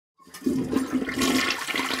Well,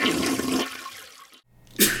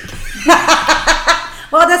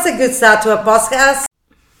 that's a good start to a podcast.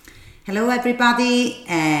 Hello, everybody,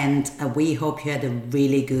 and we hope you had a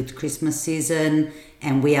really good Christmas season.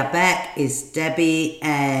 And we are back. It's Debbie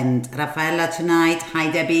and Raffaella tonight. Hi,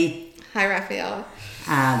 Debbie. Hi, Raphael.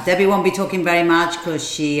 Debbie won't be talking very much because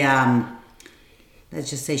she, let's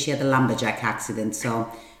just say she had a lumberjack accident.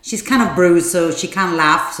 So she's kind of bruised, so she can't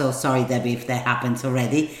laugh. So sorry, Debbie, if that happens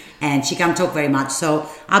already. And she can't talk very much. So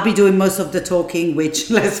I'll be doing most of the talking,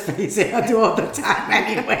 which, let's face it, I do all the time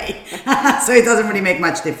anyway. So it doesn't really make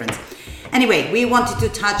much difference. Anyway, we wanted to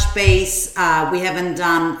touch base. We haven't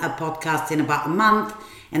done a podcast in about a month,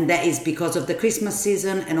 and that is because of the Christmas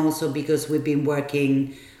season and also because we've been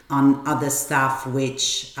working on other stuff,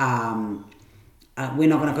 which we're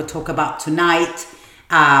not going to talk about tonight.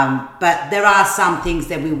 But there are some things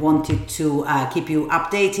that we wanted to keep you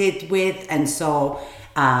updated with, and so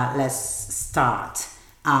let's start.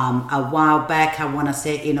 A while back, I want to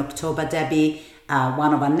say in October, Debbie,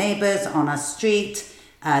 one of our neighbors on our street,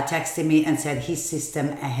 texted me and said his system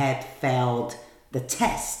had failed the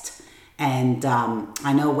test. And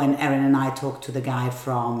I know when Erin and I talked to the guy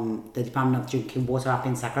from the Department of Drinking Water up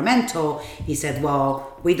in Sacramento, he said,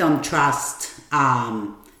 well, we don't trust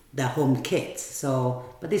the home kit. So,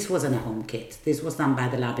 but this wasn't a home kit. This was done by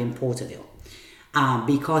the lab in Porterville.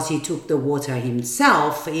 Because he took the water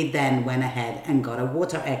himself, he then went ahead and got a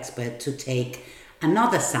water expert to take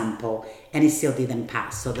another sample, and it still didn't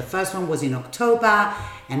pass. So the first one was in October,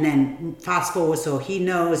 and then fast forward, so he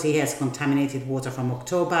knows he has contaminated water from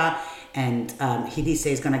October, and he did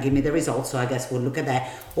say he's going to give me the results, so I guess we'll look at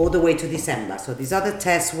that all the way to December. So this other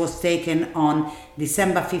test was taken on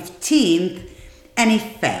December 15th, and it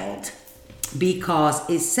failed because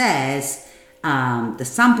it says the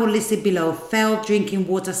sample listed below failed drinking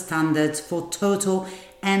water standards for total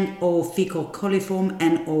and or fecal coliform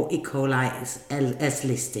and or E. coli as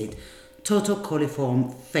listed. Total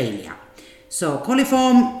coliform failure. So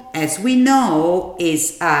coliform, as we know,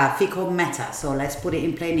 is fecal matter. So let's put it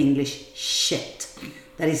in plain English, shit.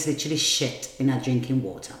 That is literally shit in our drinking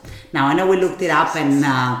water. Now, I know we looked it up and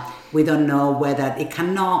we don't know whether it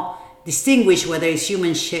cannot distinguish whether it's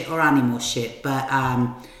human shit or animal shit, but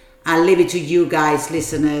I'll leave it to you guys,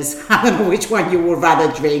 listeners. I don't know which one you would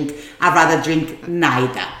rather drink. I'd rather drink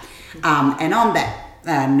neither. And on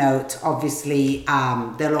that note, obviously,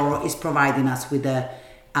 Deloro is providing us with a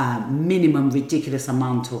minimum ridiculous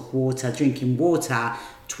amount of water, drinking water,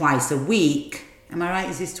 twice a week. Am I right?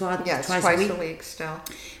 Is this twice a week still.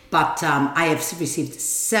 But I have received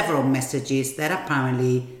several messages that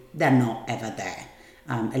apparently they're not ever there.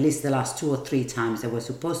 At least the last 2 or 3 times they were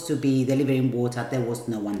supposed to be delivering water, there was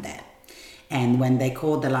no one there. And when they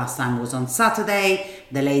called the last time was on Saturday,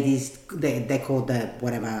 the ladies, they called the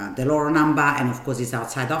Deloro number, and of course it's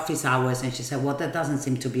outside office hours, and she said, well, that doesn't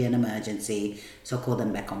seem to be an emergency, so call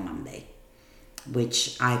them back on Monday.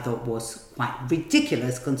 Which I thought was quite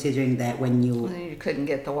ridiculous, considering that when you couldn't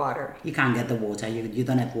get the water. You can't get the water, you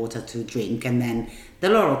don't have water to drink, and then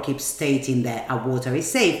Deloro keeps stating that our water is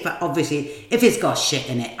safe, but obviously if it's got shit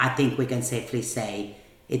in it, I think we can safely say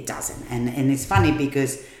it doesn't. And it's funny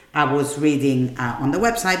because I was reading on the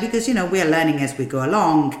website, because we are learning as we go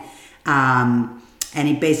along, and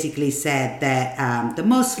it basically said that the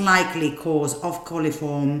most likely cause of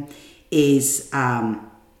coliform is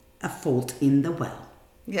a fault in the well.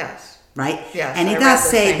 Yes. Right? Yes. And it does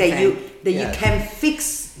say that you can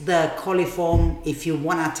fix the coliform if you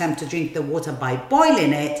want to attempt to drink the water by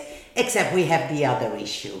boiling it, except we have the other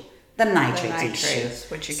issue, the nitrate issue.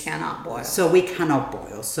 Which you cannot boil. So we cannot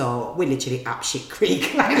boil. So we're literally up shit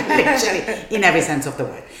creek, like literally in every sense of the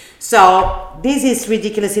word. So this is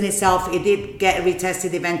ridiculous in itself. It did get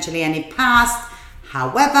retested eventually and it passed.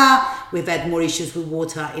 However, we've had more issues with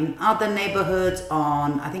water in other neighborhoods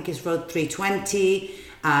on, I think it's Road 320.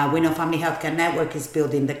 We know Family Healthcare Network is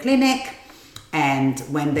building the clinic. And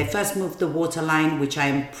when they first moved the water line, which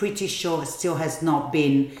I'm pretty sure still has not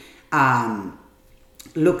been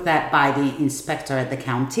looked at by the inspector at the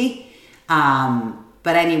county.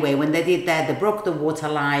 But anyway, when they did that, they broke the water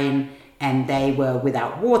line and they were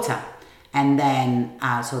without water. And then,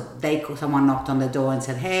 someone knocked on the door and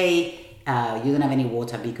said, hey, you don't have any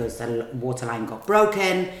water because the water line got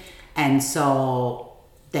broken. And so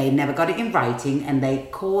they never got it in writing, and they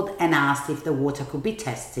called and asked if the water could be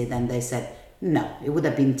tested, and they said no, it would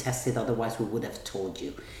have been tested, otherwise we would have told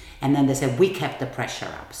you. And then they said we kept the pressure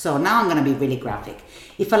up. So now I'm going to be really graphic.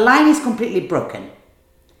 If a line is completely broken,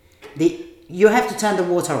 you have to turn the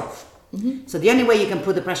water off. Mm-hmm. So the only way you can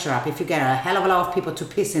put the pressure up if you get a hell of a lot of people to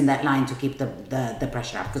piss in that line to keep the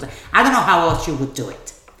pressure up, because I don't know how else you would do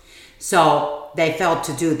it. So they failed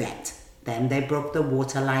to do that. Then they broke the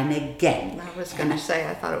water line again. I was going to say,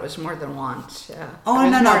 I thought it was more than once. Yeah. Oh, It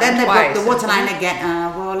was no. more Then than they twice, broke the water isn't line it? again.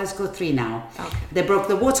 Well, let's go 3 now. Okay. They broke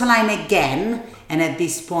the water line again. And at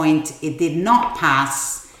this point, it did not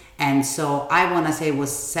pass. And so I want to say it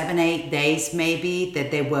was 7-8 days maybe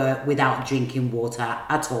that they were without drinking water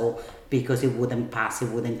at all, because it wouldn't pass, it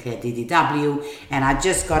wouldn't clear DDW. And I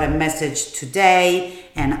just got a message today,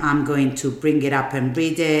 and I'm going to bring it up and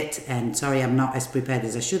read it. And sorry, I'm not as prepared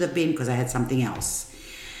as I should have been because I had something else.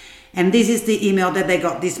 And this is the email that they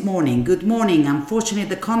got this morning. Good morning. Unfortunately,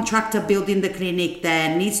 the contractor building the clinic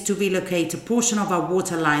there needs to relocate a portion of our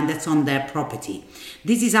water line that's on their property.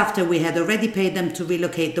 This is after we had already paid them to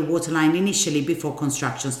relocate the water line initially before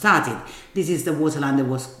construction started. This is the water line that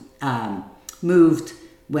was moved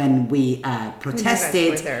when we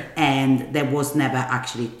protested, and that was never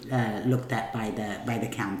actually looked at by the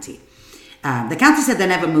county. The county said they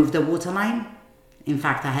never moved the water line. In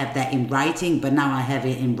fact, I have that in writing, but now I have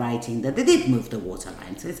it in writing that they did move the water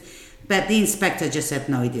line. But the inspector just said,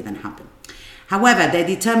 no, it didn't happen. However, they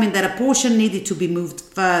determined that a portion needed to be moved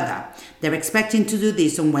further. They're expecting to do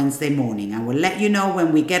this on Wednesday morning. I will let you know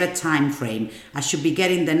when we get a time frame. I should be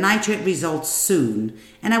getting the nitrate results soon,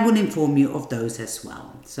 and I will inform you of those as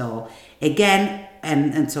well. So again,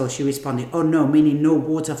 and so she responded, oh no, meaning no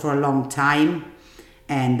water for a long time.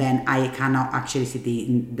 And then I cannot actually see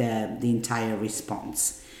the entire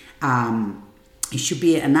response. It should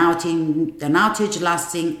be an outage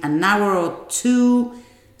lasting an hour or 2,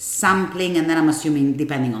 sampling, and then I'm assuming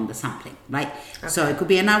depending on the sampling, right? Okay. So it could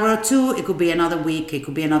be an hour or 2, it could be another week, it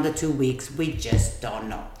could be another 2 weeks. We just don't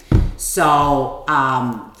know. So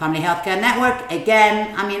Family Healthcare Network,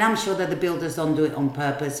 again, I mean, I'm sure that the builders don't do it on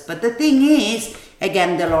purpose, but the thing is,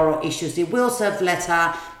 again, the Laurel issues the will serve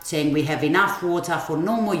letter saying we have enough water for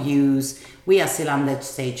normal use. We are still under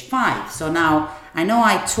stage 5. So now, I know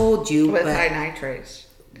I told you, with but high nitrates.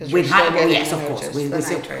 with high, well, yes, of course, with the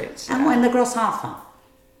nitrates. and when the gross alpha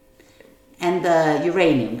and the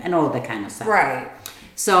uranium and all that kind of stuff. Right.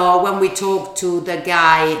 So when we talked to the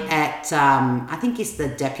guy at, I think he's the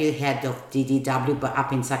deputy head of DDW, but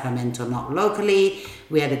up in Sacramento, not locally,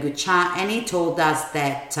 we had a good chat, and he told us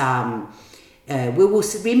that we will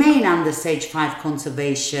remain under stage 5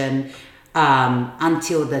 conservation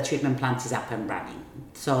until the treatment plant is up and running.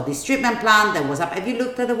 So this treatment plant that was up, have you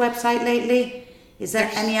looked at the website lately? Is there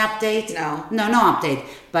any update? No update.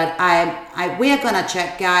 But we are gonna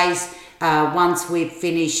check, guys, once we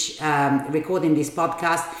finish recording this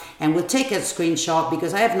podcast, and we'll take a screenshot,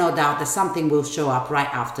 because I have no doubt that something will show up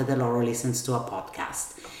right after the Laurel listens to a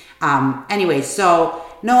podcast. Anyway, so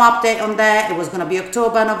no update on that. It was going to be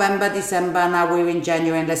October, November, December. Now we're in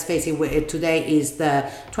January, and let's face it, today is the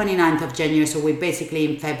 29th of January, so we're basically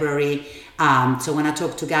in February. So when I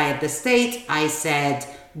talked to Guy at the state, I said,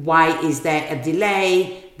 why is there a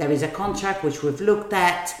delay? There is a contract which we've looked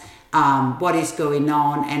at. What is going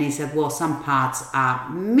on? And he said, well, some parts are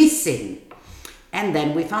missing. And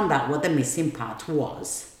then we found out what the missing part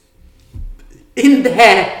was. In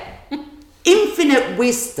their infinite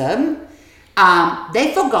wisdom,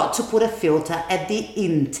 they forgot to put a filter at the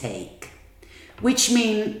intake, which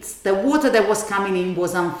means the water that was coming in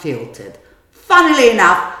was unfiltered. Funnily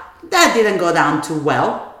enough, that didn't go down too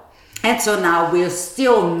well, and so now we're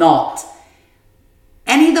still not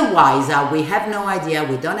any the wiser. We have no idea.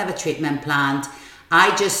 We don't have a treatment plant.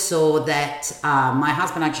 I just saw that my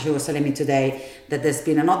husband actually was telling me today that there's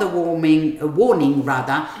been another warning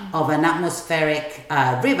of an atmospheric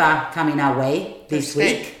river coming our way this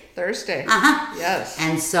week. Thursday. Yes.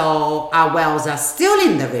 And so our wells are still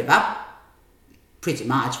in the river, pretty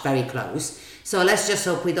much, very close. So let's just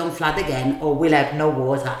hope we don't flood again, or we'll have no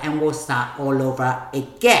water and we'll start all over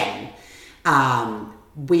again.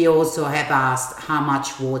 We also have asked how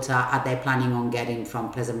much water are they planning on getting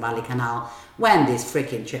from Pleasant Valley Canal when this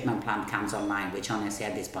freaking treatment plant comes online, which honestly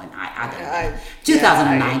at this point, I don't know.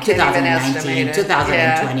 2009, 2019,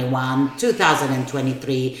 2021,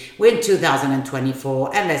 2023, we're in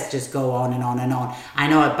 2024, and let's just go on and on and on. I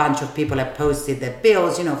know a bunch of people have posted their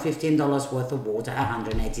bills, $15 worth of water,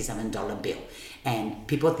 $187 bill. And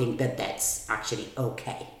people think that that's actually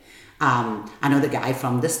okay. I know the guy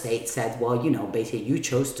from the state said, well, basically you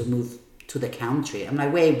chose to move to the country. I'm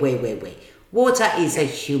like, wait. Water is a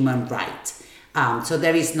human right. So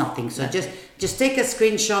there is nothing. So just take a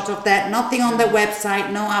screenshot of that. Nothing on the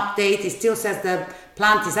website, no update. It still says the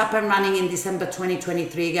plant is up and running in December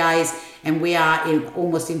 2023, guys. And we are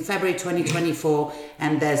almost in February 2024.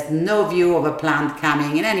 And there's no view of a plant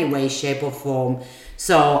coming in any way, shape or form.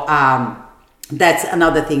 So That's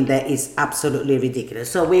another thing that is absolutely ridiculous.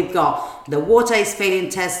 So we've got the water is failing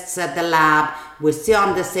tests at the lab. We're still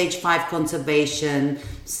under stage 5 conservation.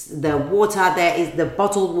 The water there is the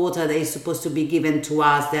bottled water that is supposed to be given to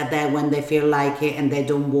us. They're there when they feel like it, and they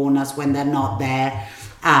don't warn us when they're not there.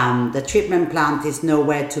 The treatment plant is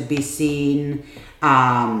nowhere to be seen.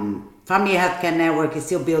 Family Healthcare Network is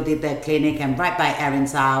still building their clinic, and right by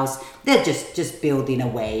Erin's house, they're just building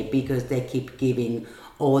away because they keep giving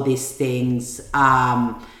all these things.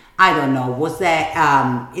 I don't know. Was there?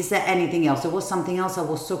 Is there anything else? There was something else I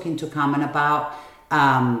was talking to Carmen about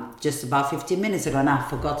just about 15 minutes ago, and I've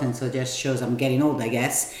forgotten. So it just shows I'm getting old, I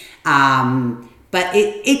guess. But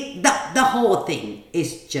the whole thing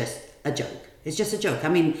is just a joke. It's just a joke. I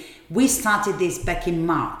mean, we started this back in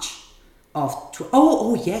March of.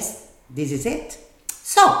 Oh yes, this is it.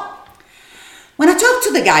 So. When I talked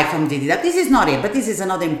to the guy from DDW, this is not it, but this is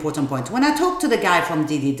another important point. When I talked to the guy from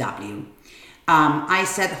DDW, I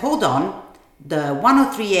said, hold on, the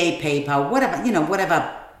 103A paper,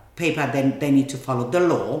 whatever paper they need to follow, the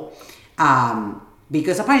law,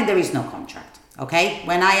 because apparently there is no contract, okay?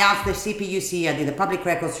 When I asked the CPUC, I did a public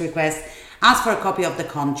records request, asked for a copy of the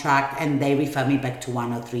contract, and they refer me back to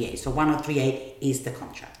 103A. So 103A is the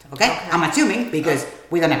contract, okay? I'm assuming because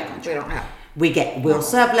we don't have a contract. We don't have. We'll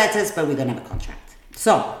serve letters, but we don't have a contract.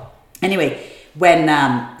 So, anyway, when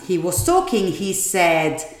he was talking,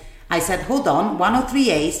 I said, hold on,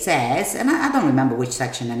 103A says, and I don't remember which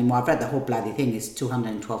section anymore. I've read the whole bloody thing. It's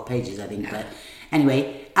 212 pages, I think. But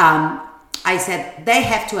anyway, I said they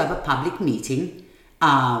have to have a public meeting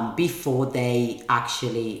before they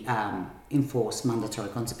actually enforce mandatory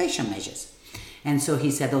conservation measures. And so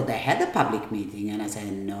he said, oh, they had a public meeting. And I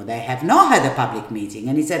said, no, they have not had a public meeting.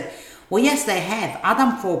 And he said, well, yes, they have.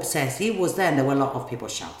 Adam Forbes says he was there and there were a lot of people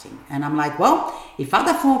shouting. And I'm like, well, if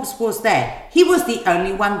Adam Forbes was there, he was the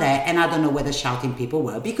only one there. And I don't know where the shouting people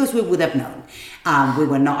were because we would have known. We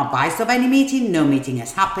were not advised of any meeting. No meeting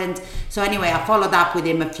has happened. So anyway, I followed up with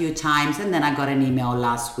him a few times. And then I got an email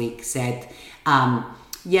last week said,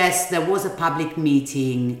 yes, there was a public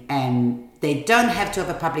meeting and they don't have to have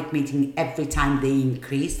a public meeting every time they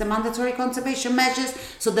increase the mandatory conservation measures.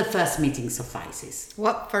 So the first meeting suffices.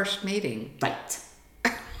 What first meeting? Right.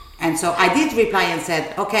 And so I did reply and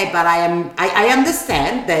said, okay, but I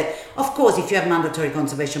understand that, of course, if you have mandatory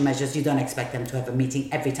conservation measures, you don't expect them to have a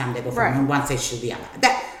meeting every time they go forward. And once they should be allowed.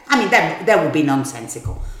 That would be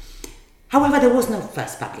nonsensical. However, there was no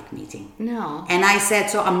first public meeting. No. And I said,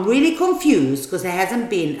 so I'm really confused because there hasn't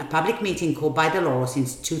been a public meeting called by the law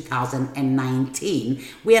since 2019.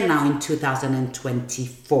 We are now in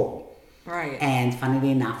 2024. Right. And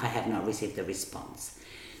funnily enough, I have not received a response.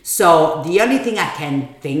 So the only thing I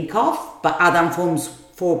can think of, but Adam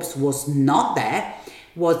Forbes was not there,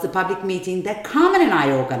 was the public meeting that Carmen and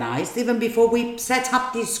I organized even before we set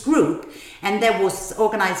up this group. And that was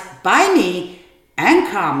organized by me and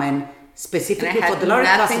Carmen specifically for Dolores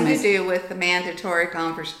customers. Nothing to do with the mandatory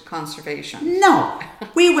conservation. No,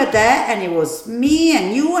 we were there, and it was me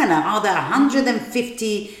and you and other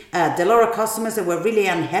 150 Delora customers that were really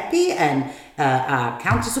unhappy, and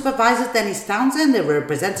county supervisor Dennis Townsend, the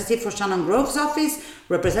representative for Shannon Grove's office,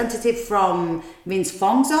 representative from Vince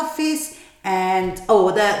Fong's office, and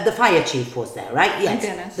the fire chief was there, right? Yes,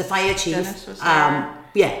 Dennis. The fire chief. Dennis was there.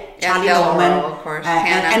 Charlie Norman, Norman, of course,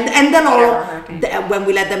 and Delora. When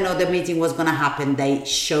we let them know the meeting was going to happen, they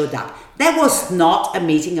showed up. There was not a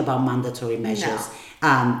meeting about mandatory measures.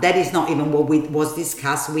 No. That is not even what was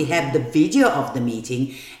discussed. We have the video of the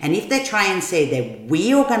meeting, and if they try and say that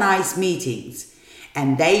we organize meetings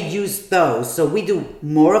and they use those, so we do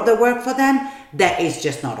more of the work for them, that is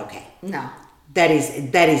just not okay. No, that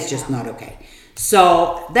is just not okay.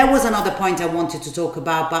 So that was another point I wanted to talk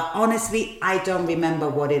about, but honestly, I don't remember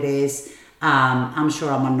what it is. I'm sure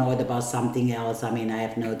I'm annoyed about something else. I mean, I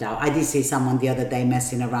have no doubt. I did see someone the other day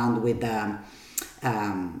messing around with,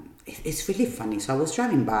 it's really funny. So I was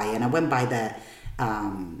driving by and I went by the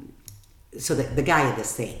guy at the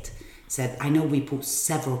state said, I know we put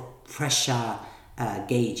several pressure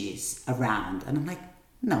gauges around. And I'm like,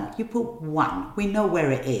 no, you put one. We know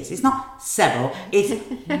where it is. It's not several, it's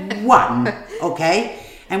one, okay?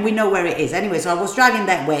 And we know where it is. Anyway, so I was driving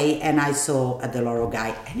that way and I saw a Deloro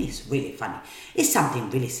guy, and it's really funny. It's something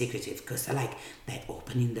really secretive because they're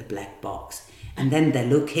opening the black box and then they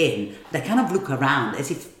look in. They kind of look around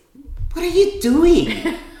as if, what are you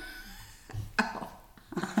doing?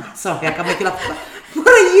 Sorry, I can't make it up. What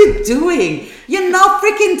are you doing? You're not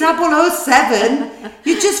freaking 007.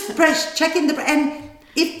 You're just checking and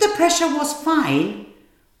if the pressure was fine,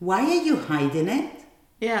 why are you hiding it?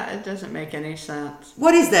 Yeah, it doesn't make any sense.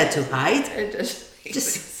 What is there to hide? It doesn't make any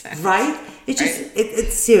sense. Right?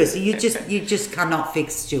 it's seriously, you just cannot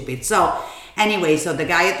fix stupid. So anyway, so the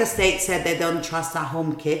guy at the state said they don't trust our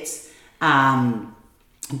home kids,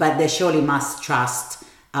 but they surely must trust.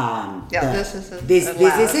 This is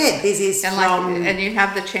it. This is from, and you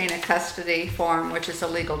have the chain of custody form, which is a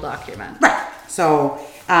legal document. Right. So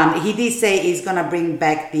he did say he's gonna bring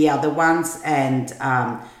back the other ones, and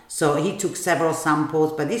so he took several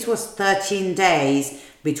samples, but this was 13 days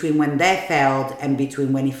between when they failed and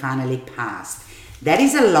between when he finally passed. That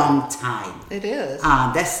is a long time. It is.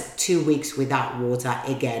 That's 2 weeks without water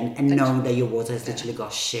again, and knowing that your water has literally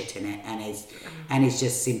got shit in it, and it's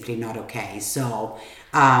just simply not okay. So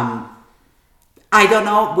I don't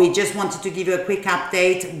know. We just wanted to give you a quick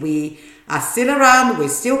update. We are still around. We're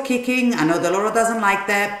still kicking. I know Deloro doesn't like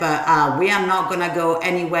that, but we are not gonna go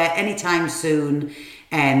anywhere anytime soon.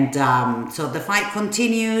 And so the fight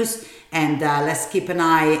continues. And let's keep an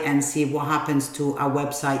eye and see what happens to our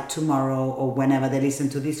website tomorrow or whenever they listen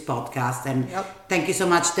to this podcast. And thank you so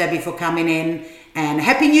much, Debbie, for coming in. And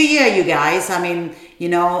Happy New Year, you guys. I mean,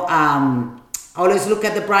 always look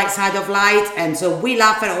at the bright side of light. And so we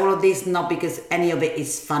laugh at all of this, not because any of it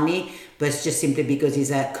is funny, but it's just simply because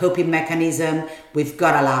it's a coping mechanism. We've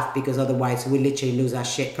got to laugh because otherwise we literally lose our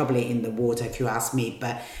shit, probably in the water, if you ask me.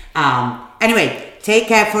 But anyway, take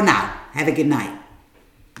care for now. Have a good night.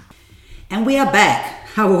 And we are back.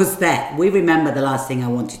 How was that? We remember the last thing I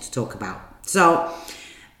wanted to talk about. So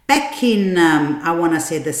back in, I want to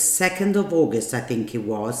say the 2nd of August, I think it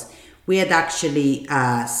was, we had actually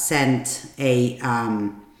sent a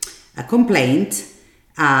complaint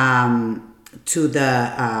to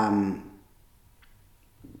the,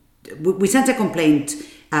 we sent a complaint,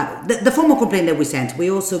 the formal complaint that we sent, we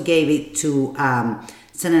also gave it to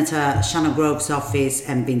Senator Shannon Grove's office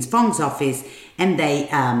and Vince Fong's office, and they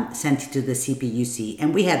sent it to the CPUC.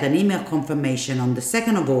 And we had an email confirmation on the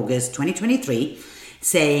 2nd of August 2023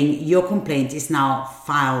 saying your complaint is now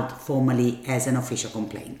filed formally as an official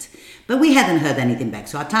complaint. But we hadn't heard anything back.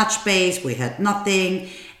 So I touched base, we heard nothing.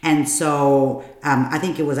 And so I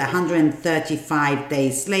think it was 135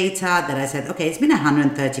 days later that I said, okay, it's been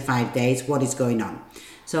 135 days, what is going on?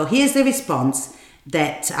 So here's the response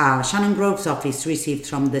that Shannon Grove's office received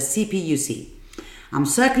from the CPUC. I'm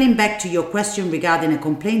circling back to your question regarding a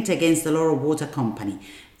complaint against the Deloro Water Company.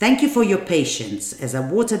 Thank you for your patience as a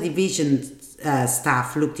water division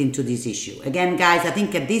staff looked into this issue. Again, guys, I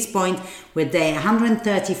think at this point we're day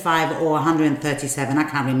 135 or 137, I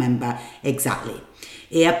can't remember exactly.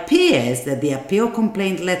 It appears that the appeal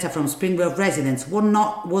complaint letter from Spring Grove residents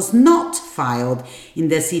was not filed in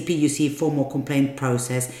the CPUC formal complaint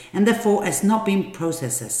process and therefore has not been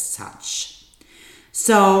processed as such.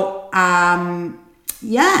 So,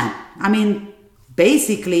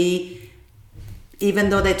 basically, even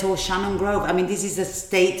though they told Shannon Grove, this is a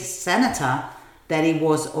state senator, that it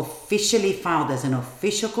was officially filed as an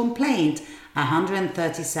official complaint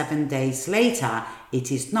 137 days later,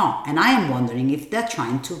 it is not. And I am wondering if they're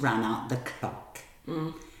trying to run out the clock.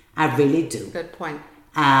 I really do. Good point.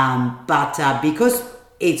 But because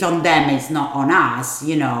it's on them, it's not on us,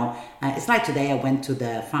 it's like today I went to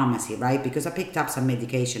the pharmacy, right? Because I picked up some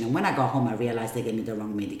medication, and when I got home, I realized they gave me the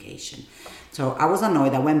wrong medication. So I was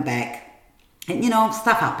annoyed. I went back, and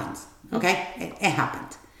stuff happens, okay? It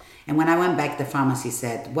happened. And when I went back, the pharmacy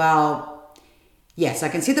said, well, yes, I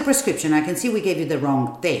can see the prescription. I can see we gave you the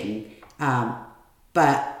wrong thing,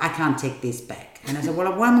 but I can't take this back. And I said,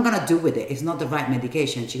 well, what am I going to do with it? It's not the right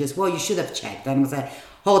medication. She goes, well, you should have checked. And I was like,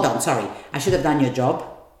 hold on, sorry. I should have done your job.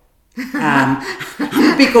 I'm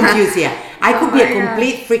a bit confused here. I could be a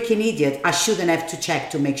complete freaking idiot. I shouldn't have to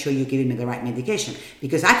check to make sure you're giving me the right medication,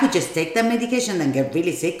 because I could just take that medication and get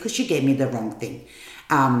really sick because she gave me the wrong thing.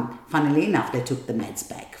 Funnily enough, they took the meds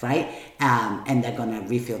back, right? And they're going to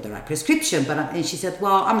refill the right prescription. And she said,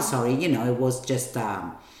 well, I'm sorry, it was just,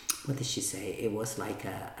 what did she say? It was like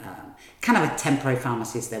a kind of a temporary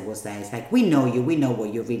pharmacist that was there. It's like, we know you, we know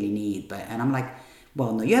what you really need. And I'm like,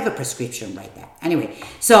 well, no, you have a prescription right there. Anyway,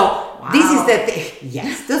 so This is the thing.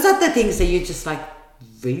 Yes, those are the things that you're just like,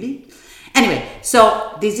 really? Anyway,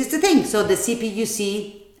 so this is the thing. So the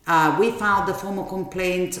CPUC, we filed the formal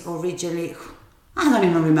complaint originally. I don't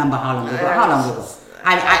even remember how long ago.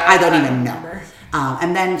 I don't even know.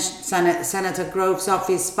 And then Senator Grove's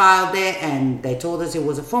office filed it, and they told us it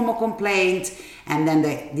was a formal complaint. And then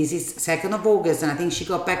this is 2nd of August, and I think she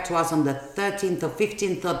got back to us on the 13th or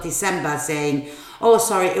 15th of December saying, oh,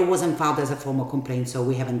 sorry, it wasn't filed as a formal complaint, so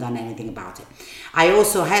we haven't done anything about it. I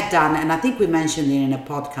also had done, and I think we mentioned it in a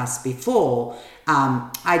podcast before,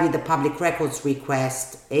 I did a public records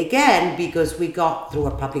request again, because we got through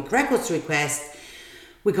a public records request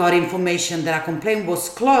We got information that a complaint was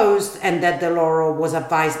closed and that Deloro was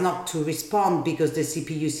advised not to respond because the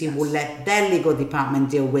CPUC will let their legal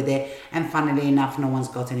department deal with it. And funnily enough, no one's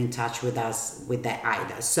gotten in touch with us with that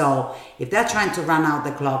either. So if they're trying to run out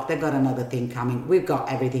the clock, they've got another thing coming. We've got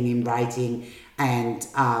everything in writing. And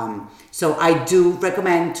so I do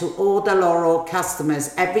recommend to all Deloro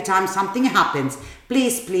customers, every time something happens,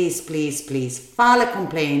 please file a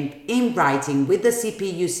complaint in writing with the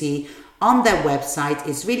CPUC on their website.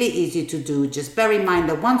 It's really easy to do. Just bear in mind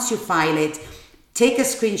that once you file it, take a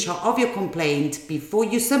screenshot of your complaint before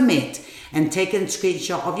you submit and take a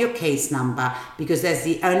screenshot of your case number, because that's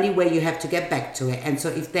the only way you have to get back to it. And so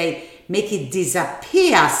if they make it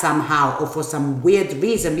disappear somehow or for some weird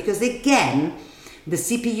reason, because again, the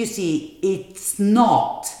CPUC, it's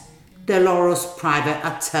not Deloro's private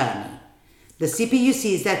attorney. The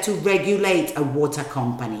CPUC is there to regulate a water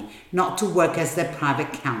company, not to work as their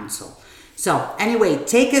private counsel. So anyway,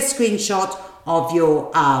 take a screenshot of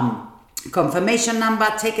your confirmation number,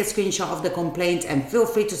 take a screenshot of the complaint, and feel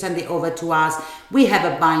free to send it over to us. We have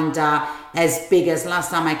a binder as big as, last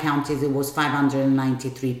time I counted, it was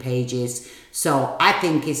 593 pages. So I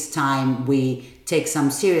think it's time we take some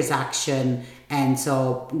serious action. And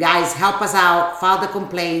so guys, help us out, file the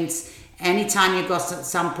complaints. Anytime you got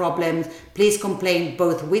some problems, please complain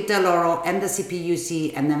both with Deloro and the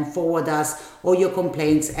CPUC, and then forward us all your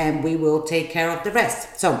complaints and we will take care of the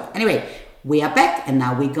rest. So anyway, we are back and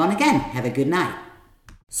now we're gone again. Have a good night.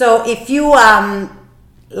 So if you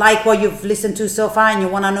like what you've listened to so far and you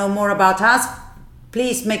want to know more about us,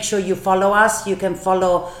 please make sure you follow us. You can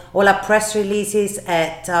follow all our press releases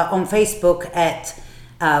on Facebook at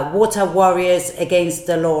Water Warriors Against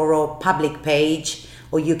Deloro public page.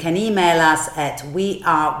 Or you can email us at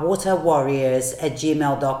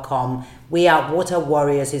wearewaterwarriors@gmail.com. We Are Water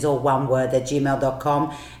Warriors is all one word at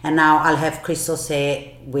gmail.com. And now I'll have Crystal say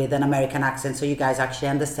it with an American accent so you guys actually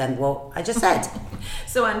understand what I just said.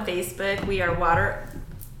 So on Facebook, we are Water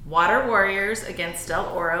Warriors Against Del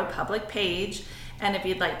Oro public page. And if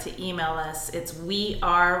you'd like to email us, it's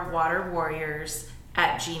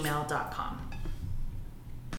wearewaterwarriors@gmail.com.